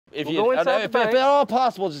If We'll go inside the bank. If at all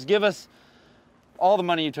possible, just give us all the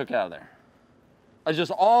money you took out of there.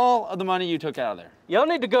 Just all of the money you took out of there. Y'all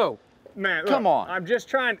need to go. Man, look, come on. I'm just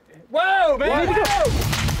trying. Whoa, man! Whoa.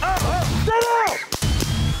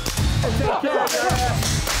 Sit down!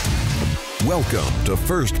 Welcome to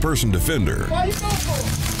First Person Defender,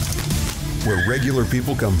 where regular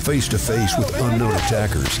people come face to face with unknown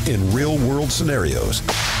attackers in real-world scenarios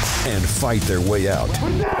and fight their way out.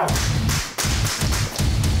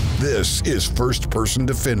 This is First Person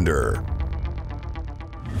Defender.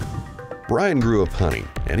 Brian grew up hunting,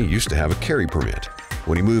 and he used to have a carry permit.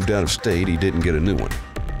 When he moved out of state, he didn't get a new one.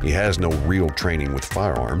 He has no real training with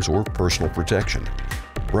firearms or personal protection.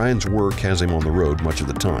 Brian's work has him on the road much of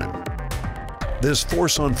the time. This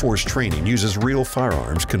force-on-force training uses real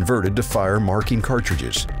firearms converted to fire marking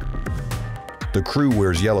cartridges. The crew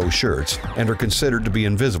wears yellow shirts and are considered to be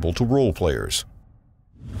invisible to role players.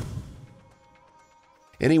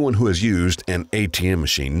 Anyone who has used an ATM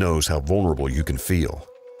machine knows how vulnerable you can feel.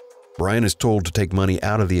 Brian is told to take money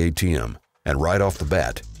out of the ATM, and right off the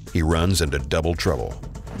bat, he runs into double trouble.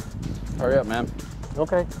 Hurry up, man.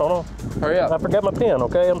 Okay, hold on. Hurry up. I forgot my pen,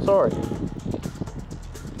 okay? I'm sorry.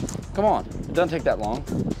 Come on, it doesn't take that long.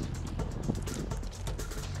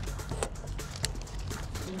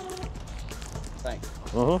 Thanks.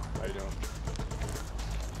 Mm-hmm. How you doing?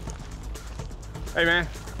 Hey, man,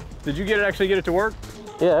 did you actually get it to work?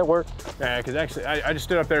 Yeah, it worked. Yeah, because actually, I just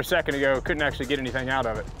stood up there a second ago, couldn't actually get anything out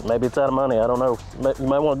of it. Maybe it's out of money, I don't know. You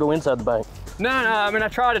might want to go inside the bank. No, I mean, I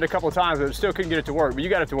tried it a couple of times, but still couldn't get it to work. But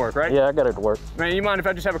you got it to work, right? Yeah, I got it to work. Man, you mind if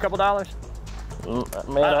I just have a couple dollars? Man,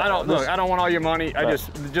 I don't want all your money. I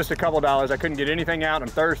just a couple dollars. I couldn't get anything out. I'm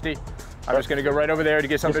thirsty. I'm just gonna go right over there to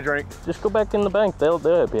get something to drink. Just go back in the bank. They'll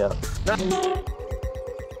help you out.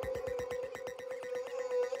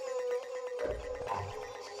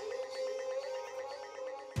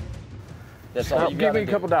 That's all you Give me gotta a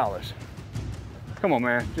couple dollars. Come on,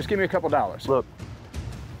 man. Just give me a couple dollars. Look,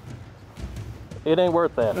 it ain't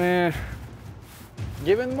worth that. Man,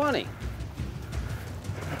 Give him the money.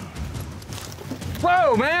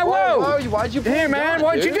 whoa, man, whoa! Why'd you put Here, it man, down,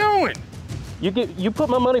 what dude? you doing? You put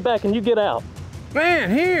my money back and you get out.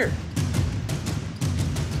 Man, here.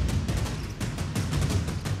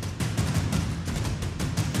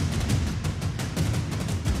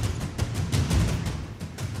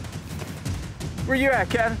 Where you at,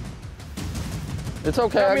 Kevin? It's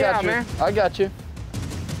okay, Help I me got out, you. man. I got you.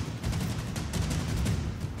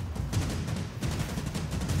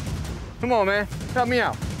 Come on, man. Help me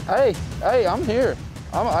out. Hey, I'm here.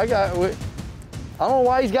 I don't know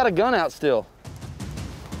why he's got a gun out still.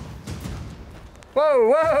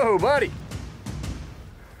 Whoa, buddy.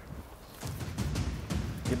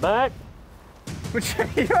 You back? But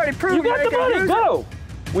you already proved You got the money, go!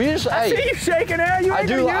 We just, I see you shaking out. You ain't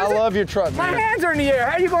gonna use I it? love your truck, My man. hands are in the air.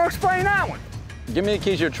 How you gonna explain that one? Give me the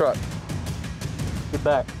keys to your truck. Get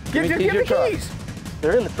back. Give me the your truck. keys.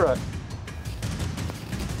 They're in the truck.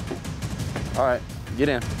 All right, get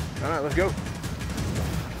in. All right, let's go.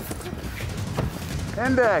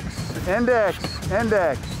 Index, index,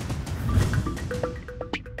 index.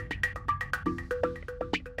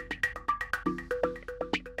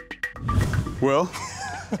 Well,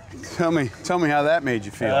 tell me how that made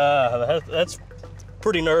you feel. That's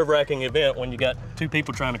pretty nerve-wracking event when you got two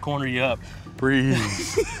people trying to corner you up. Breathe,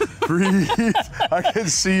 breathe. I can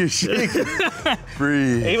see you shaking.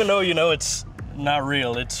 Breathe. Even though you know it's not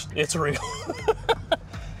real, it's real.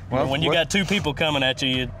 Well, when you got two people coming at you,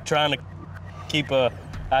 you're trying to keep a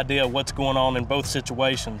idea of what's going on in both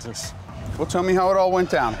situations. Well, tell me how it all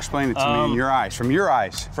went down. Explain it to me in your eyes, from your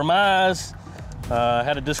eyes. From my eyes, I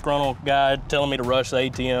had a disgruntled guy telling me to rush the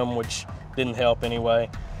ATM, which didn't help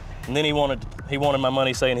anyway. And then he wanted my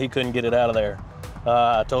money, saying he couldn't get it out of there.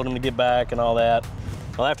 I told him to get back and all that.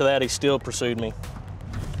 Well, after that, he still pursued me.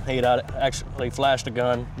 He had actually flashed a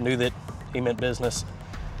gun, knew that he meant business.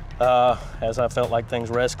 As I felt like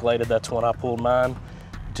things were escalated, that's when I pulled mine,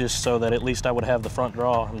 just so that at least I would have the front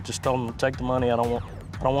draw. And just told him, take the money. I don't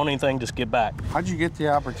want anything. Just get back. How'd you get the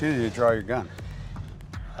opportunity to draw your gun?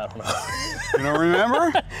 I don't know. You don't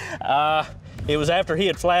remember? It was after he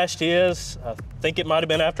had flashed his. I think it might have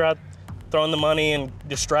been after I'd thrown the money and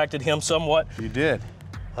distracted him somewhat. You did.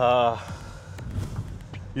 You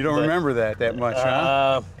don't remember that much,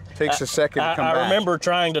 huh? Takes a second to come back. I remember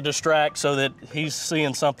trying to distract so that he's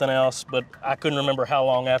seeing something else, but I couldn't remember how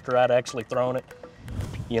long after I'd actually thrown it.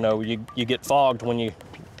 You know, you get fogged when you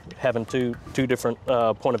having two different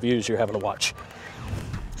point of views you're having to watch.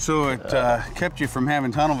 So it kept you from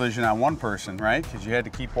having tunnel vision on one person, right? Because you had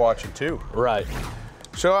to keep watching two. Right.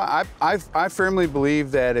 So I firmly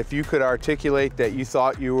believe that if you could articulate that you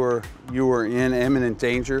thought you were in imminent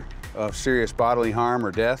danger of serious bodily harm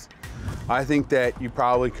or death, I think that you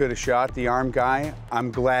probably could have shot the armed guy.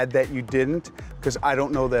 I'm glad that you didn't, because I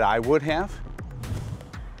don't know that I would have.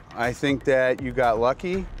 I think that you got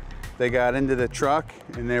lucky. They got into the truck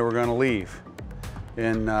and they were going to leave.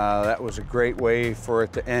 And that was a great way for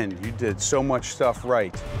it to end. You did so much stuff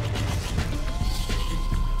right.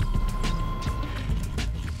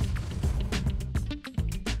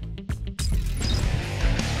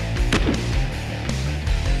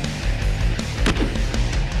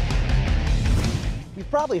 You've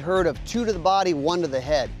probably heard of 2 to the body, 1 to the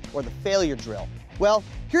head, or the failure drill. Well,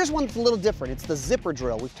 here's one that's a little different. It's the zipper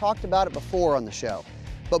drill. We've talked about it before on the show.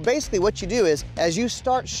 But basically what you do is, as you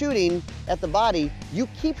start shooting at the body, you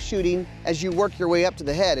keep shooting as you work your way up to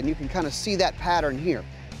the head, and you can kind of see that pattern here.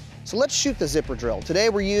 So let's shoot the zipper drill. Today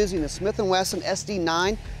we're using the Smith & Wesson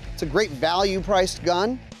SD9. It's a great value-priced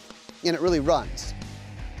gun, and it really runs.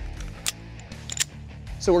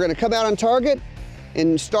 So we're gonna come out on target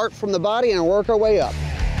and start from the body and work our way up.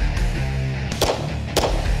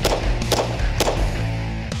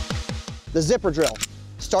 The zipper drill.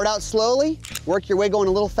 Start out slowly, work your way going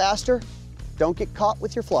a little faster. Don't get caught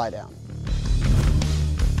with your fly down.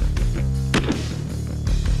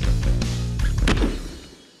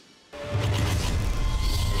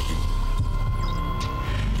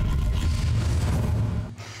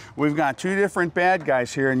 We've got 2 different bad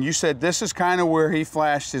guys here, and you said this is kind of where he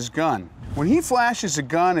flashed his gun. When he flashes a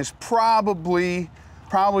gun is probably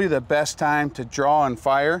the best time to draw and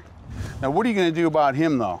fire. Now, what are you going to do about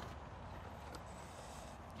him, though?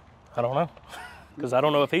 I don't know, because I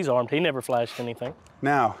don't know if he's armed. He never flashed anything.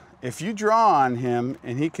 Now, if you draw on him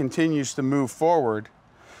and he continues to move forward,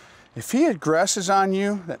 if he aggresses on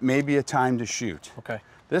you, that may be a time to shoot. Okay.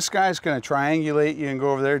 This guy's going to triangulate you and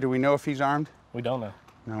go over there. Do we know if he's armed? We don't know.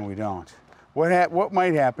 No, we don't. What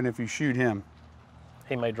might happen if you shoot him?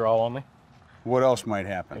 He may draw on me. What else might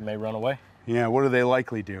happen? He may run away. Yeah, what do they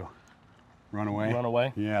likely do? Run away? Run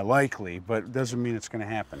away. Yeah, likely, but it doesn't mean it's going to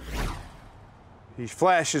happen. He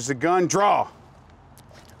flashes the gun, draw.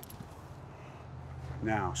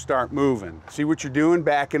 Now, start moving. See what you're doing?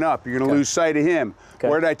 Backing up. You're going to lose sight of him. Okay.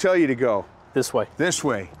 Where did I tell you to go? This way. This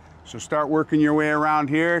way. So start working your way around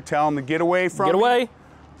here. Tell him to get away from Get me. away.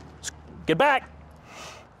 Get back.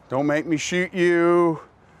 Don't make me shoot you.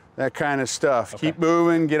 That kind of stuff. Okay. Keep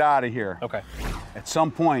moving. Get out of here. Okay. At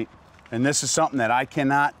some point, and this is something that I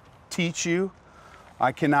cannot teach you,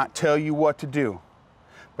 I cannot tell you what to do,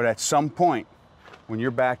 but at some point, when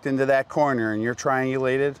you're backed into that corner and you're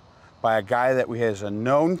triangulated by a guy that has a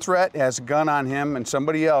known threat, has a gun on him, and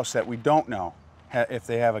somebody else that we don't know if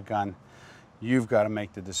they have a gun, you've got to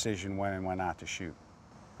make the decision when and when not to shoot,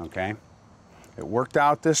 okay? It worked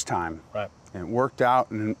out this time. Right. It worked out,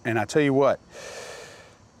 and I tell you what,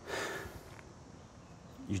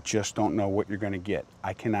 you just don't know what you're going to get.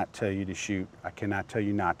 I cannot tell you to shoot. I cannot tell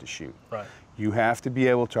you not to shoot. Right. You have to be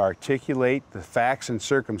able to articulate the facts and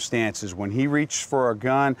circumstances. When he reaches for a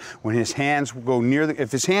gun, when his hands go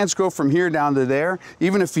if his hands go from here down to there,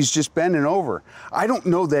 even if he's just bending over, I don't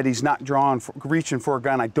know that he's not reaching for a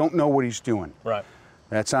gun. I don't know what he's doing. Right.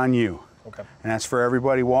 That's on you. Okay. And that's for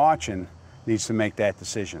everybody watching, needs to make that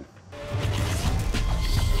decision.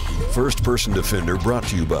 First Person Defender brought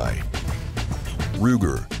to you by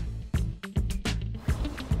Ruger,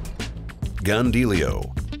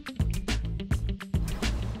 Gundelio,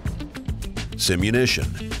 Simunition,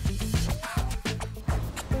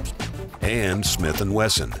 and Smith &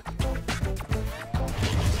 Wesson.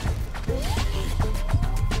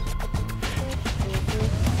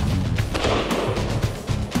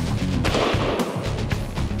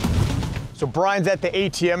 So Brian's at the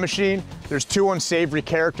ATM machine. There's 2 unsavory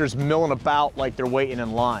characters milling about like they're waiting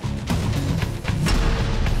in line.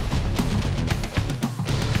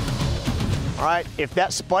 All right, if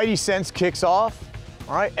that spidey sense kicks off,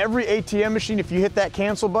 all right, every ATM machine, if you hit that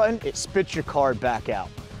cancel button, it spits your card back out.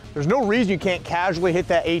 There's no reason you can't casually hit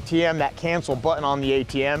that ATM, that cancel button on the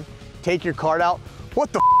ATM, take your card out.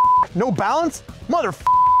 What the f? No balance? Mother f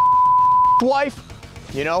wife,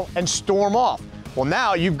 you know, and storm off. Well,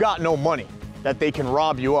 now you've got no money that they can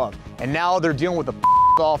rob you of. And now they're dealing with a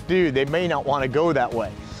off dude. They may not want to go that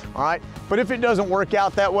way, all right? But if it doesn't work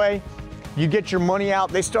out that way, you get your money out,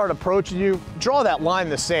 they start approaching you, draw that line in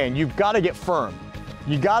the sand. You've got to get firm.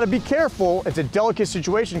 You got to be careful. It's a delicate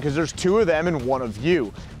situation because there's 2 of them and 1 of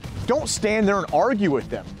you. Don't stand there and argue with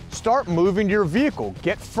them. Start moving to your vehicle.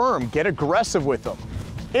 Get firm. Get aggressive with them.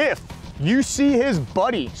 If you see his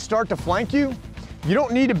buddy start to flank you, You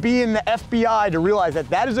don't need to be in the FBI to realize that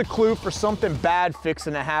that is a clue for something bad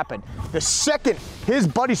fixing to happen. The second his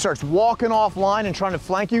buddy starts walking offline and trying to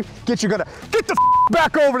flank you, get your gun. Get the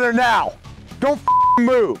back over there now. Don't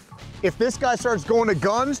move. If this guy starts going to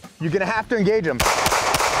guns, you're gonna have to engage him.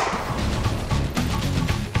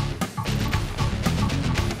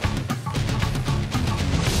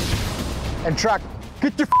 And track,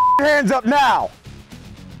 get your hands up now.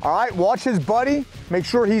 All right, watch his buddy, make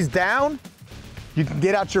sure he's down. You can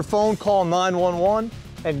get out your phone, call 911,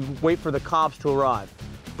 and wait for the cops to arrive.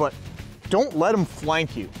 But don't let him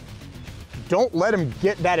flank you. Don't let him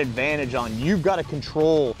get that advantage on you. You've got to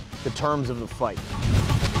control the terms of the fight.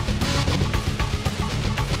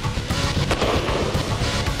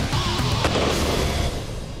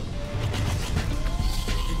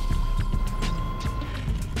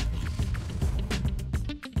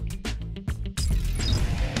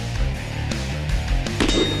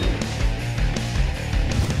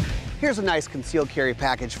 Here's a nice concealed carry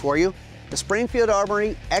package for you. The Springfield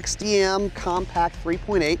Armory XDM Compact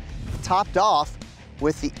 3.8, topped off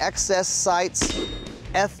with the XS Sights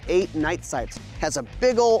F8 night sights. Has a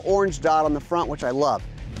big old orange dot on the front, which I love.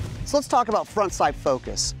 So let's talk about front sight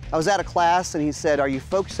focus. I was at a class and he said, "Are you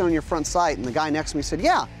focusing on your front sight?" And the guy next to me said,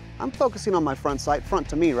 "Yeah, I'm focusing on my front sight." Front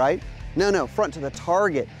to me, right? No, front to the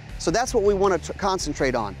target. So that's what we want to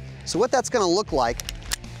concentrate on. So what that's going to look like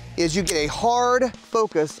is you get a hard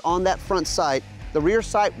focus on that front sight. The rear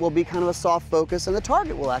sight will be kind of a soft focus, and the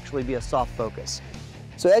target will actually be a soft focus.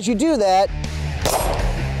 So as you do that,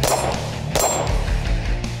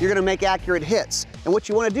 you're gonna make accurate hits. And what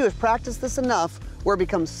you wanna do is practice this enough where it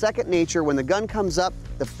becomes second nature. When the gun comes up,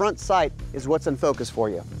 the front sight is what's in focus for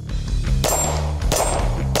you.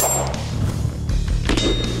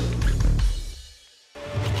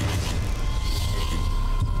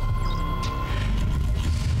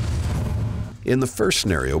 In the first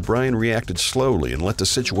scenario, Brian reacted slowly and let the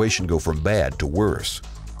situation go from bad to worse.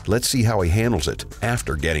 Let's see how he handles it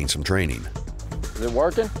after getting some training. Is it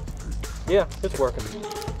working? Yeah, it's working.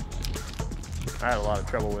 I had a lot of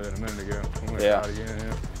trouble with it a minute ago. I'm gonna Yeah. try it again,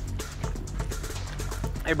 yeah.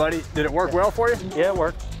 Hey, buddy, did it work well for you? Yeah, it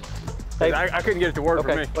worked. Hey, I couldn't get it to work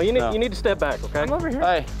for okay. me. Well, you need to step back, okay? I'm over here.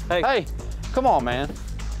 Hey, Hey. come on, man.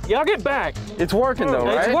 Y'all get back. It's working though,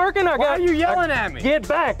 right? It's working. Why are you yelling at me? Get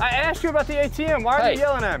back. I asked you about the ATM. Why are Hey. you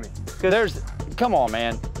yelling at me? Come on,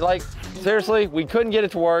 man. Like, seriously, we couldn't get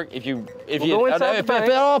it to work. If go inside the if bank.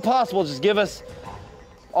 at all possible, just give us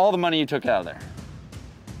all the money you took out of there.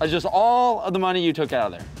 Just all of the money you took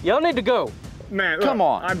out of there. Y'all need to go. Man, look, Come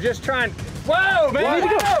on. I'm just trying. Whoa, man. You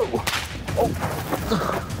need to Whoa.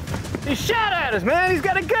 Oh. He shot at us, man. He's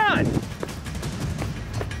got a gun.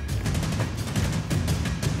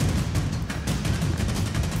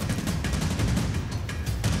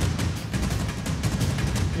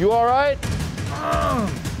 You all right?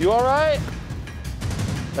 You all right?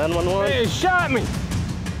 911. Man, he shot me.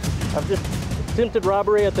 I've just attempted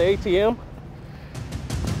robbery at the ATM.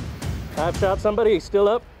 I've shot somebody. He's still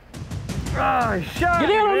up. Oh, he shot Get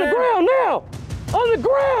me, down on the man. ground now. On the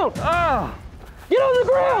ground. Oh. Get on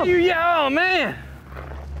the ground. Oh, man.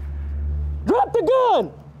 Drop the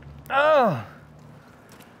gun. Oh.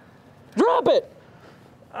 Drop it.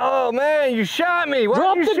 Oh, man, you shot me. Why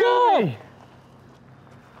Drop did you the shoot gun. me?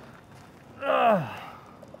 Oh.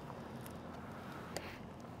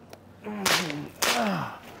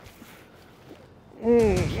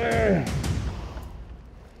 Man.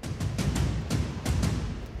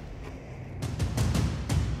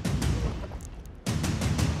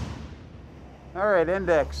 All right,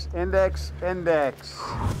 index, index, index.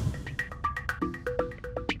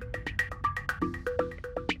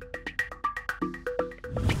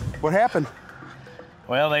 What happened?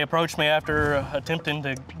 Well, they approached me after attempting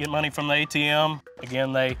to get money from the ATM.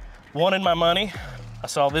 Again, they wanted my money. I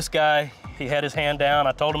saw this guy, he had his hand down.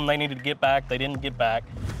 I told them they needed to get back. They didn't get back.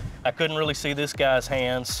 I couldn't really see this guy's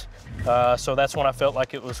hands, so that's when I felt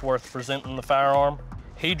like it was worth presenting the firearm.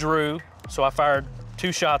 He drew, so I fired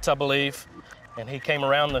 2 shots, I believe, and he came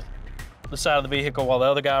around the side of the vehicle while the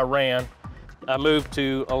other guy ran. I moved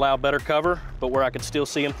to allow better cover, but where I could still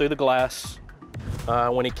see him through the glass.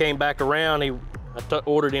 When he came back around, I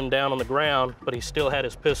ordered him down on the ground, but he still had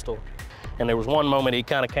his pistol. And there was one moment he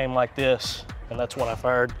kind of came like this, and that's when I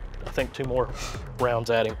fired, I think, 2 more rounds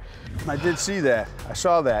at him. I did see that. I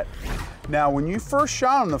saw that. Now, when you first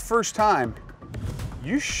shot him the first time,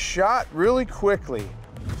 you shot really quickly.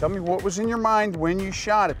 Tell me what was in your mind when you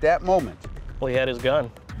shot at that moment. Well, he had his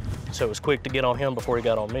gun, so it was quick to get on him before he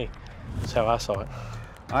got on me. That's how I saw it.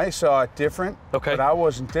 I saw it different, Okay. but I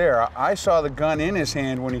wasn't there. I saw the gun in his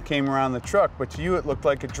hand when he came around the truck, but to you it looked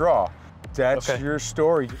like a draw. That's Okay. your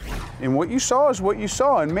story. And what you saw is what you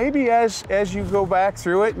saw. And maybe as you go back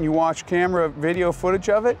through it and you watch camera video footage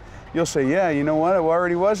of it, you'll say, yeah, you know what, it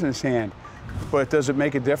already was in his hand. But does it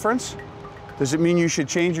make a difference? Does it mean you should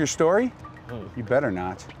change your story? You better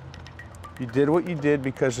not. You did what you did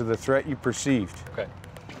because of the threat you perceived. Okay.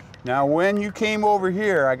 Now, when you came over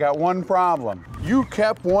here, I got one problem. You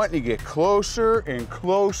kept wanting to get closer and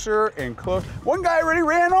closer and closer. One guy already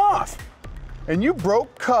ran off, and you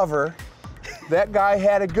broke cover. That guy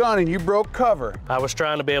had a gun, and you broke cover. I was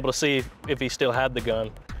trying to be able to see if he still had the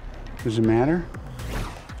gun. Does it matter?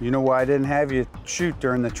 You know why I didn't have you shoot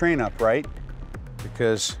during the train up, right?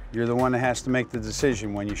 Because you're the one that has to make the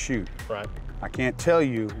decision when you shoot. Right. I can't tell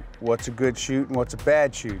you what's a good shoot and what's a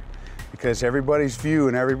bad shoot, because everybody's view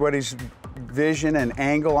and everybody's vision and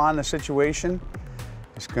angle on the situation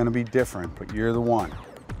is going to be different, but you're the one.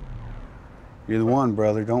 You're the one,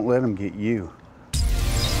 brother. Don't let them get you.